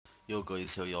Yo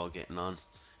guys, how y'all getting on?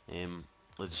 Um,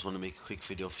 I just want to make a quick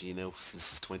video for you now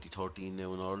since it's 2013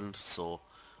 now in Ireland. So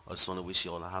I just want to wish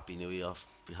you all a happy new year on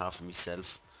behalf of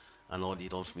myself and all you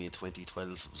done for me in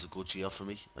 2012. It was a good year for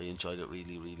me. I enjoyed it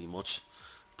really much.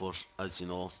 But as you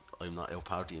know, I'm not out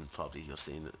partying. Probably you're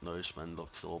saying that an Irishman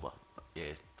looks sober.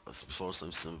 Yeah, that's the first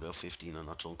time since I'm about 15 and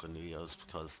not drunk on New Year's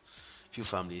because a few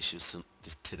family issues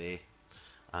today,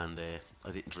 and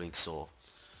I didn't drink, so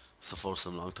it's the first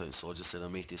in a long time. So I just said I'll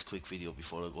make this quick video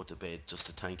before I go to bed just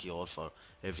to thank you all for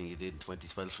everything you did in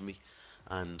 2012 for me.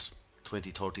 And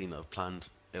 2013 I've planned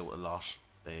out a lot,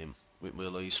 with my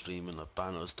live streaming. The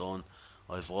banner's done.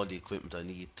 I have all the equipment I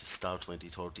need to start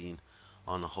 2013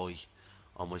 on a high.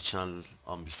 On my channel,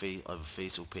 on my I have a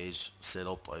Facebook page set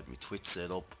up, I have my Twitch set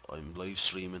up, I'm live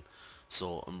streaming,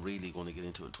 so I'm really going to get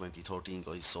into it in 2013,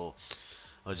 guys. So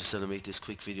I just said I'd make this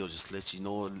quick video just to let you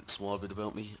know a small bit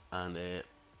about me and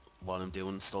what I'm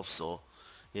doing and stuff. So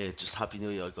yeah, just happy new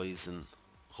year, guys, and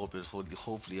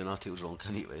hopefully you're not too drunk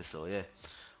anyway. So yeah,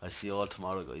 I see you all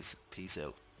tomorrow, guys. Peace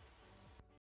out.